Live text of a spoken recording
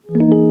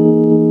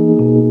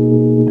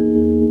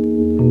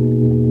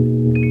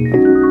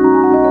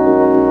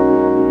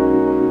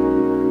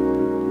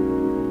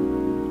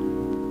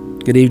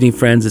Good evening,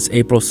 friends. It's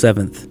April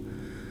 7th,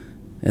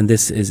 and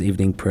this is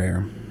evening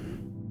prayer.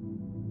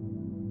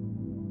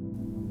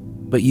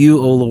 But you,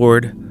 O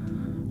Lord,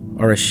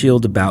 are a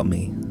shield about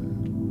me,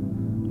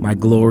 my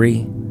glory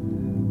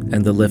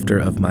and the lifter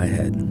of my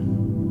head.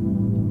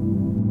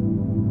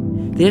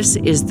 This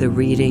is the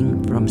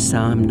reading from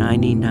Psalm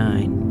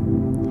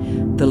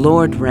 99. The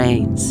Lord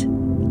reigns.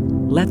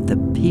 Let the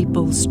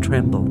peoples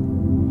tremble.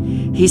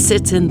 He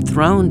sits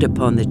enthroned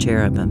upon the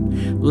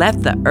cherubim.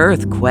 Let the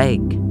earth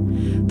quake.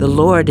 The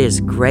Lord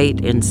is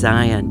great in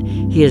Zion.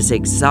 He is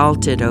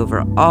exalted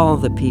over all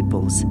the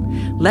peoples.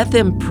 Let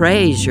them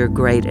praise your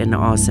great and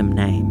awesome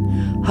name.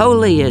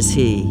 Holy is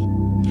he.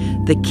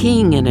 The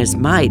king in his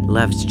might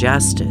loves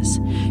justice.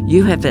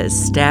 You have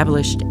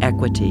established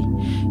equity.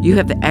 You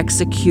have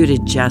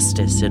executed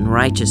justice and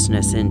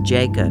righteousness in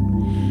Jacob.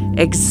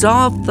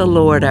 Exalt the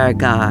Lord our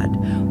God.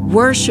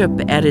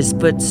 Worship at his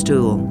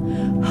footstool.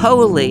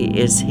 Holy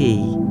is he.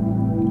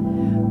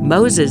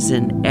 Moses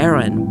and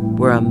Aaron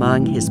were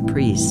among his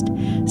priests.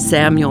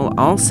 Samuel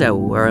also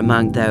were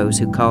among those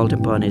who called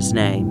upon his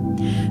name.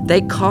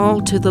 They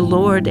called to the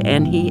Lord,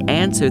 and he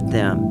answered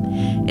them.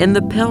 In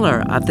the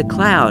pillar of the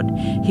cloud,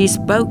 he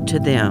spoke to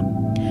them.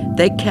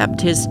 They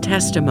kept his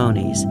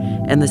testimonies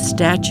and the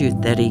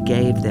statute that he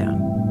gave them.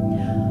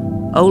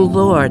 O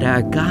Lord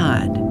our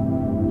God,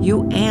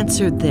 you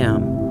answered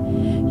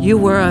them. You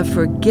were a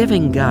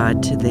forgiving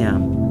God to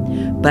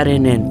them, but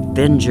an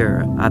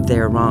avenger of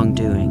their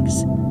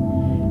wrongdoings.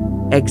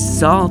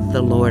 Exalt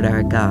the Lord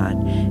our God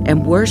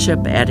and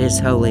worship at his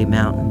holy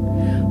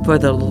mountain, for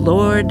the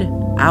Lord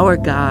our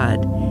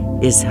God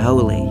is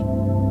holy.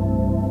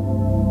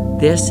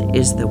 This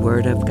is the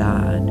word of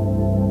God.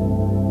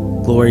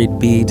 Glory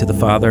be to the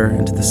Father,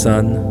 and to the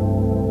Son,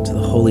 to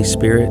the Holy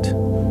Spirit,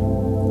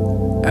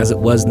 as it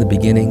was in the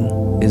beginning,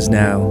 is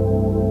now,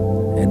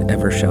 and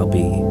ever shall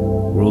be,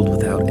 world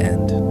without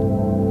end.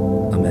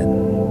 Amen.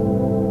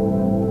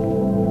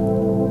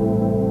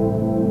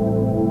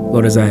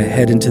 Lord, as I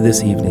head into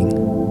this evening,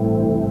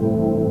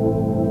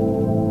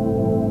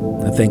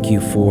 I thank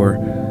you for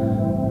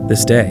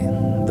this day,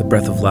 the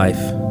breath of life,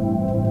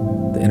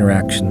 the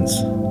interactions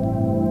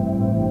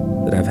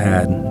that I've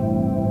had,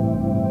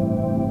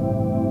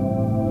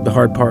 the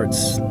hard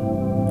parts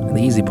and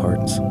the easy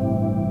parts.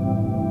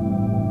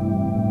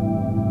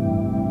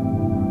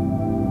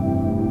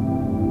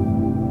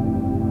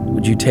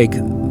 Would you take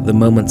the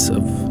moments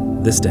of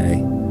this day,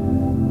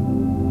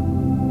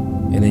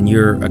 and in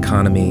your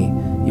economy,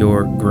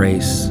 your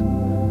grace,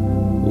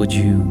 would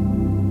you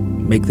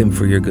make them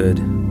for your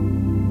good,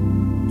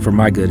 for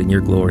my good and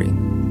your glory?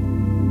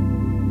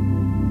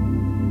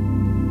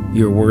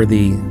 You're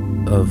worthy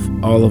of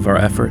all of our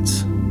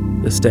efforts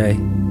this day.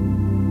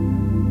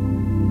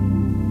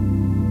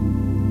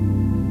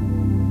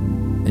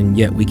 And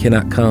yet we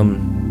cannot come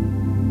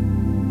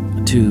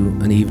to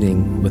an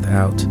evening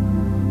without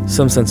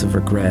some sense of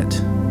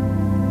regret.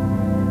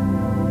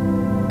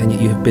 And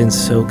yet you have been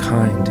so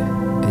kind,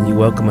 and you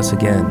welcome us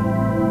again,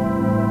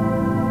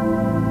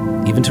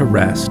 even to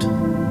rest.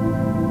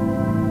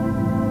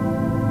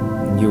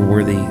 And you're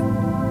worthy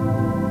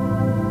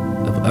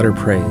of utter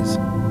praise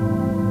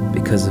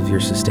because of your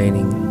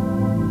sustaining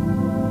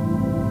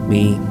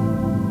me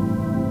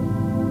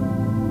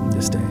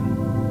this day.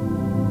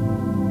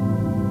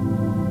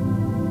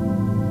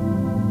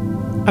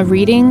 A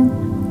reading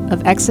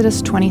of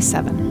Exodus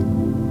 27.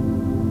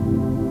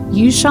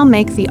 You shall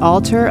make the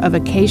altar of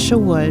acacia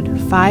wood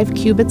 5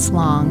 cubits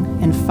long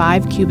and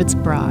 5 cubits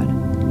broad.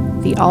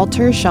 The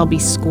altar shall be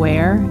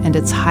square, and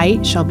its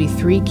height shall be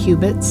 3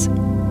 cubits.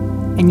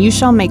 And you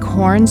shall make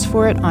horns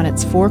for it on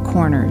its 4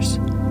 corners.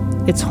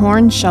 Its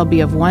horns shall be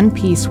of one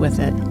piece with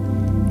it,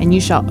 and you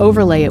shall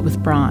overlay it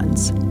with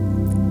bronze.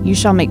 You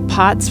shall make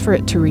pots for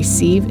it to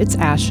receive its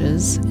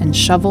ashes, and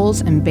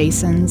shovels and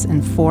basins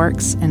and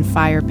forks and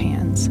fire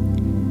pans.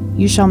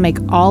 You shall make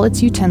all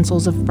its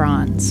utensils of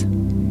bronze.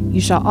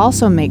 You shall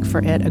also make for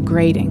it a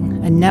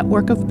grating, a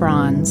network of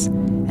bronze,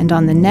 and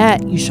on the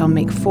net you shall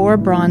make 4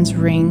 bronze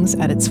rings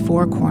at its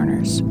 4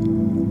 corners.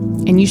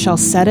 And you shall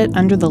set it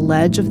under the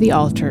ledge of the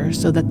altar,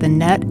 so that the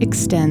net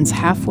extends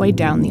halfway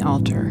down the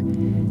altar.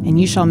 And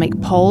you shall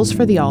make poles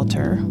for the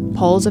altar,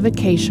 poles of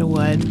acacia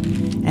wood,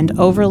 and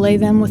overlay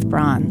them with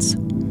bronze.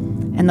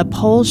 And the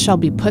poles shall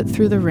be put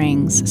through the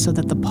rings, so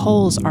that the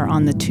poles are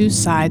on the 2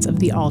 sides of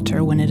the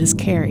altar when it is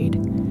carried.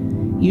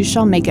 You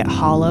shall make it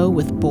hollow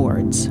with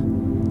boards.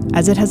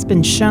 As it has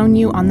been shown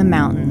you on the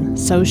mountain,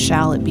 so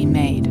shall it be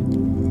made.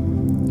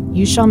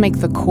 You shall make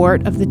the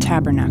court of the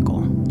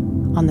tabernacle.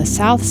 On the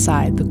south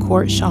side, the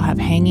court shall have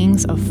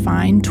hangings of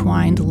fine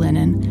twined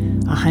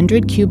linen,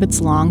 100 cubits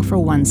long for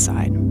one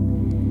side.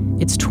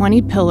 Its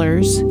 20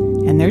 pillars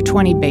and their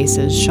 20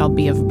 bases shall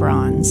be of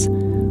bronze,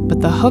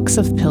 but the hooks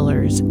of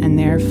pillars and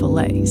their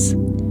fillets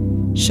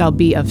shall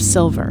be of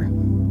silver,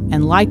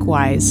 and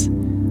likewise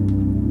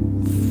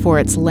for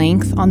its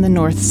length on the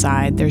north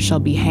side there shall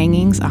be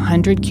hangings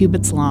 100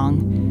 cubits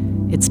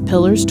long, its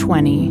pillars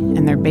 20,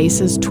 and their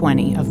bases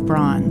 20 of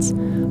bronze,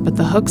 but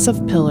the hooks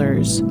of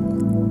pillars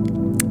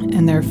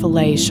and their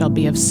fillets shall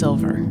be of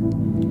silver.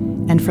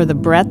 And for the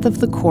breadth of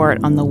the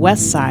court on the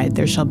west side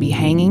there shall be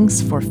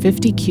hangings for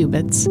 50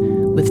 cubits,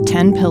 with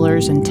 10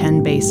 pillars and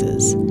 10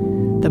 bases.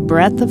 The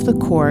breadth of the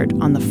court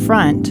on the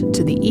front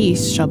to the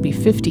east shall be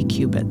 50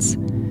 cubits.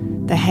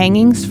 The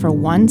hangings for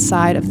one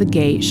side of the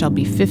gate shall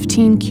be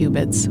 15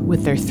 cubits,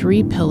 with their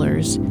 3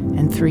 pillars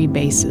and 3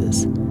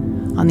 bases.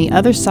 On the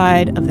other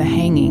side of the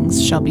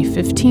hangings shall be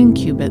 15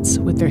 cubits,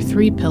 with their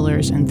 3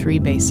 pillars and 3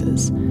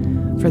 bases.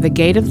 For the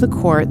gate of the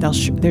court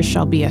there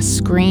shall be a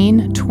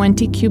screen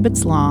 20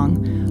 cubits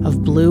long,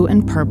 of blue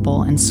and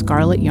purple and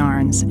scarlet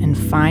yarns, and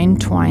fine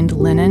twined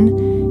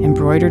linen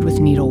embroidered with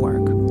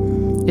needlework.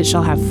 It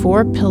shall have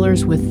 4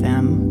 pillars with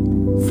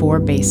them, 4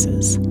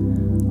 bases.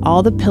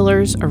 All the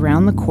pillars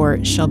around the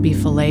court shall be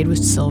filleted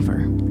with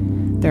silver.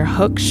 Their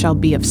hooks shall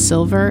be of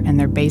silver, and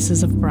their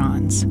bases of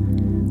bronze.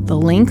 The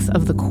length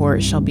of the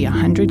court shall be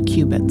 100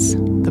 cubits,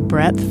 the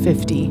breadth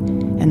 50,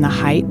 and the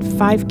height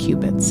 5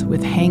 cubits,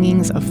 with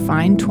hangings of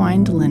fine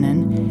twined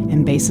linen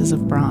and bases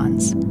of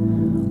bronze.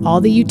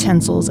 All the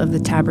utensils of the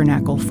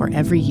tabernacle for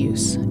every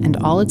use, and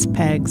all its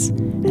pegs,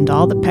 and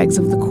all the pegs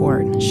of the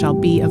court shall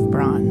be of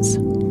bronze.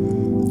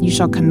 You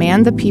shall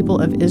command the people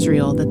of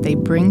Israel that they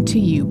bring to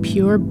you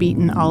pure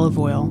beaten olive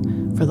oil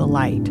for the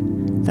light,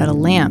 that a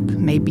lamp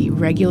may be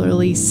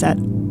regularly set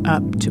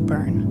up to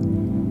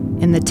burn.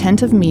 In the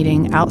tent of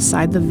meeting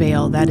outside the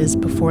veil that is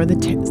before the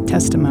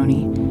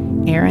testimony,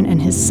 Aaron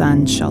and his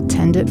sons shall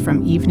tend it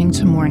from evening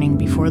to morning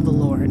before the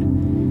Lord.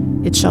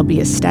 It shall be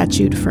a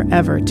statute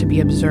forever to be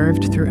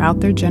observed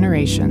throughout their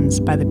generations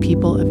by the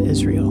people of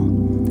Israel.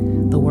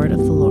 The word of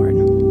the Lord.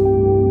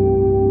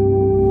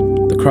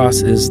 The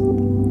cross is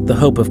the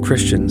hope of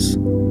Christians.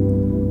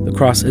 The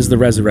cross is the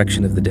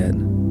resurrection of the dead.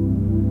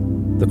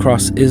 The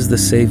cross is the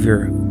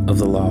Savior of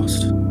the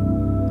lost.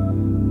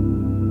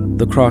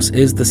 The cross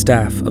is the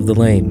staff of the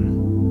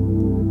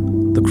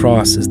lame. The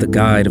cross is the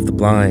guide of the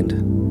blind.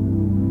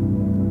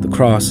 The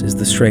cross is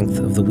the strength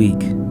of the weak.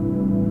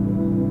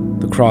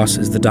 The cross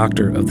is the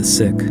doctor of the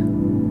sick.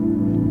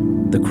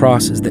 The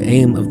cross is the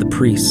aim of the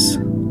priests.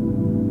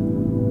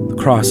 The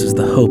cross is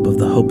the hope of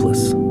the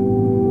hopeless.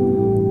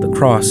 The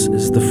cross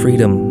is the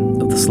freedom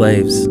of the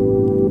slaves.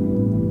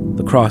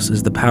 The cross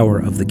is the power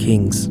of the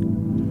kings.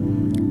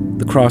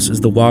 The cross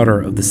is the water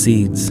of the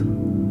seeds.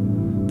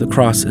 The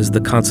cross is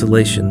the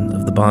consolation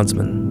of the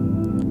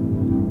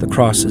bondsman. The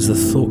cross is the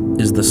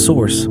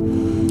source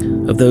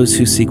of those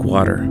who seek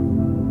water.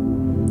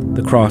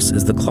 The cross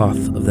is the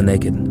cloth of the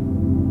naked.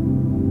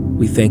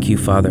 We thank you,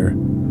 Father,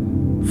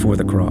 for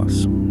the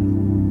cross.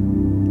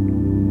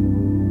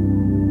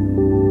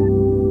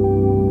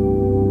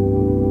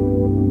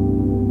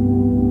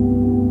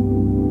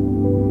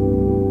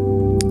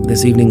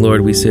 This evening,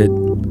 Lord, we sit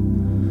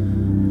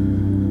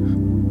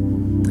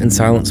in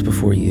silence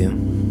before you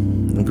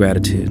in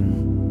gratitude.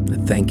 I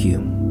thank you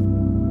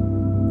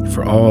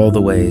for all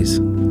the ways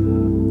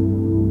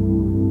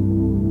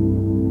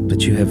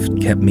that you have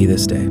kept me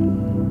this day.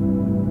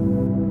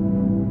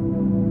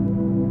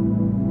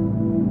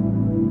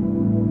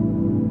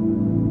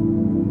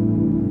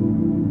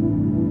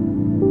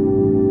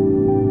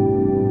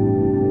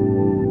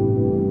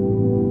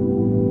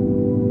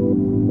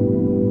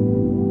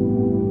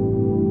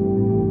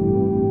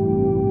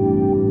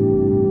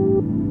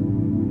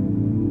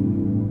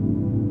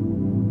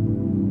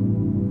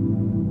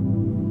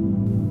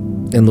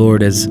 And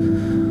Lord, as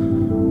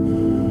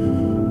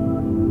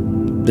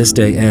this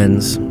day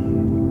ends,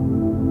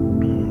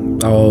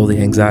 all the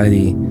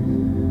anxiety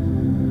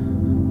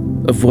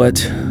of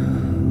what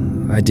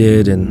I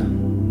did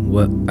and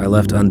what I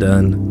left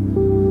undone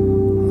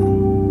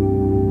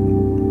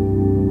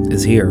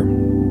is here.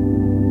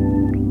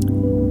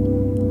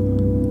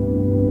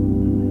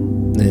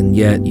 And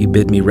yet you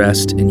bid me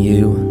rest in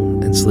you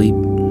and sleep.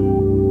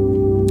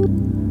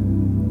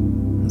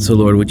 So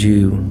Lord, would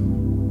you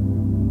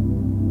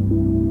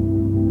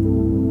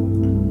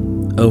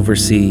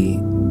oversee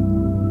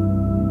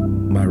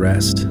my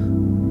rest,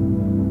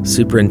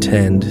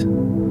 superintend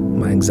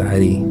my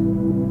anxiety.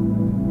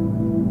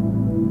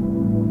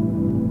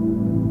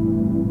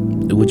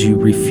 Would you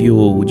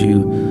refuel, would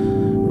you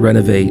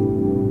renovate,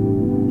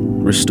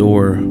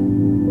 restore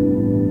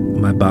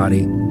my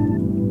body?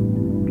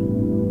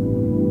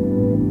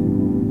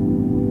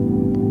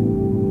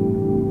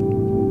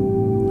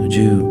 Would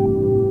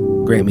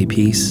you grant me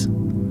peace,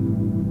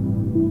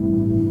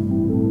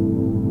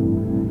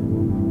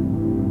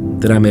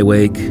 that I may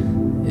wake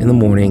in the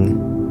morning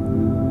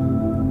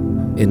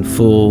in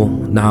full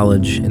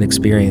knowledge and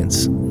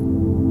experience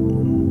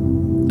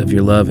of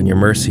your love and your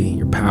mercy,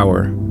 your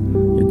power,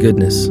 your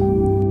goodness.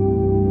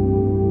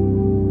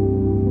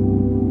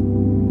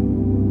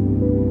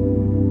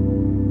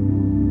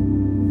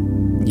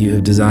 You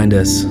have designed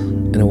us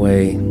in a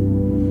way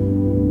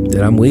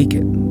that I'm weak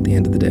at the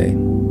end of the day.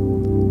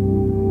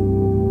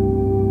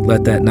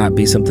 Let that not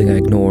be something I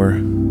ignore,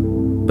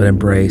 but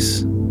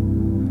embrace.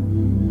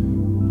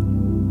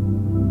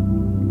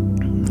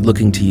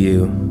 Looking to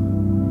you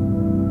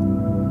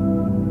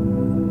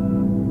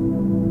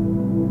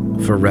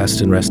for rest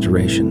and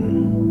restoration.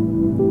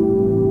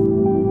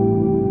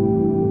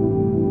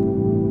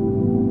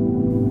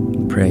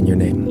 pray in your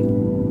name.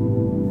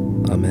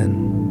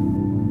 Amen.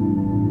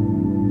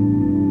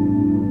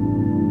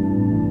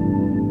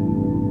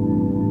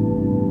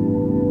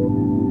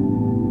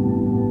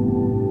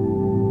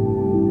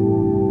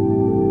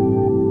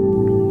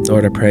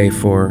 Lord, I pray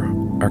for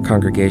our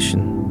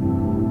congregation,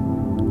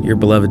 your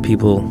beloved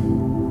people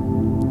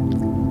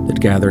that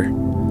gather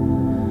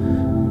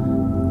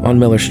on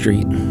Miller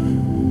Street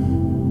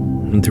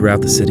and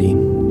throughout the city.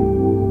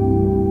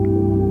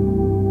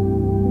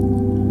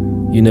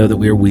 You know that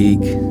we are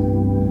weak.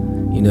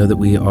 You know that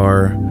we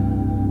are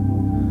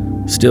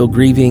still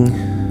grieving,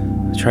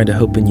 trying to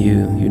hope in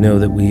you. You know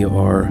that we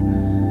are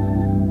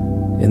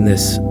in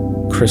this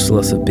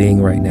chrysalis of being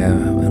right now,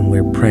 and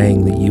we're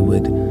praying that you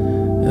would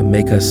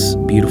make us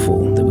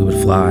beautiful, that we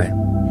would fly.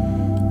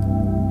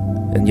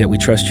 And yet we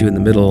trust you in the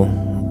middle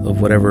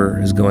of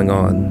whatever is going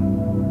on.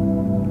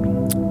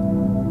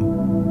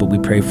 But we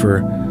pray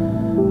for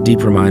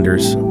deep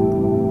reminders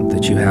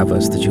that you have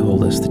us, that you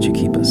hold us, that you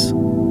keep us.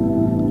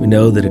 We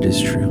know that it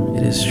is true.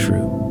 It is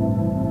true.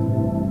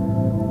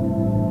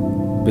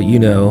 But you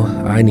know,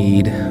 I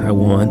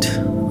want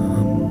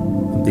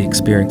the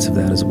experience of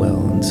that as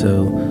well. And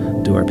so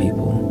do our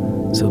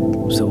people. So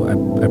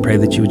I pray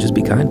that you would just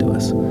be kind to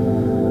us,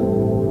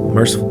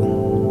 merciful,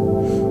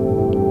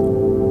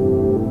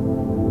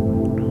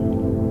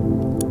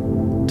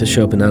 to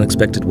show up in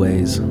unexpected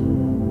ways that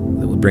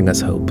would bring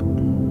us hope.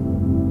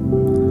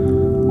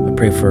 I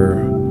pray for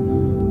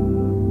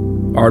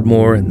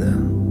Ardmore and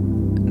the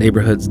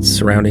neighborhoods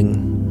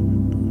surrounding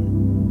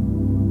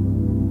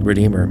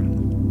Redeemer,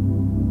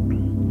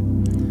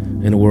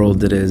 in a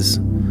world that is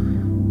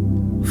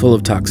full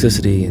of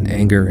toxicity and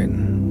anger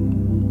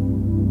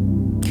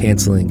and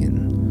canceling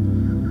and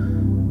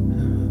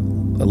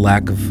a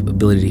lack of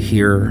ability to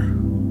hear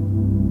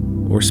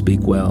or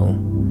speak well.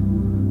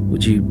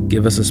 Would you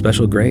give us a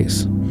special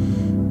grace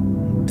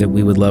that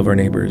we would love our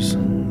neighbors,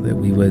 that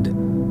we would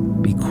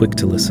be quick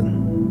to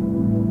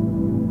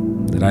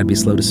listen, that I'd be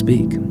slow to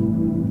speak.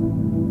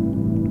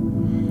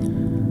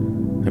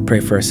 I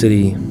pray for our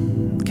city,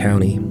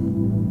 county.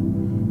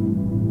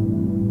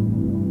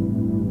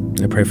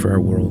 I pray for our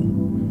world.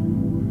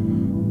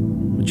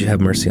 Would you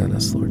have mercy on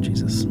us, Lord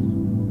Jesus?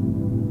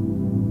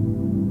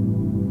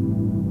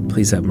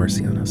 Please have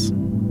mercy on us.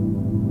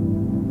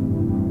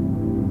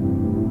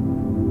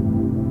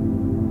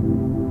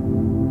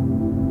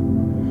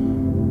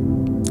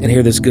 And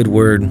hear this good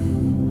word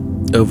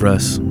over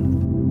us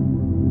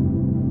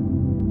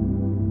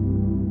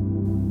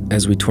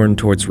as we turn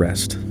towards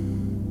rest.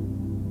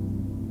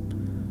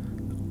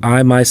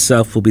 I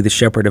myself will be the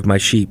shepherd of my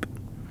sheep,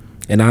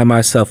 and I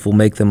myself will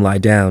make them lie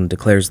down,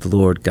 declares the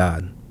Lord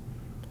God.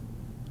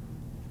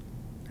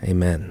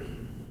 Amen.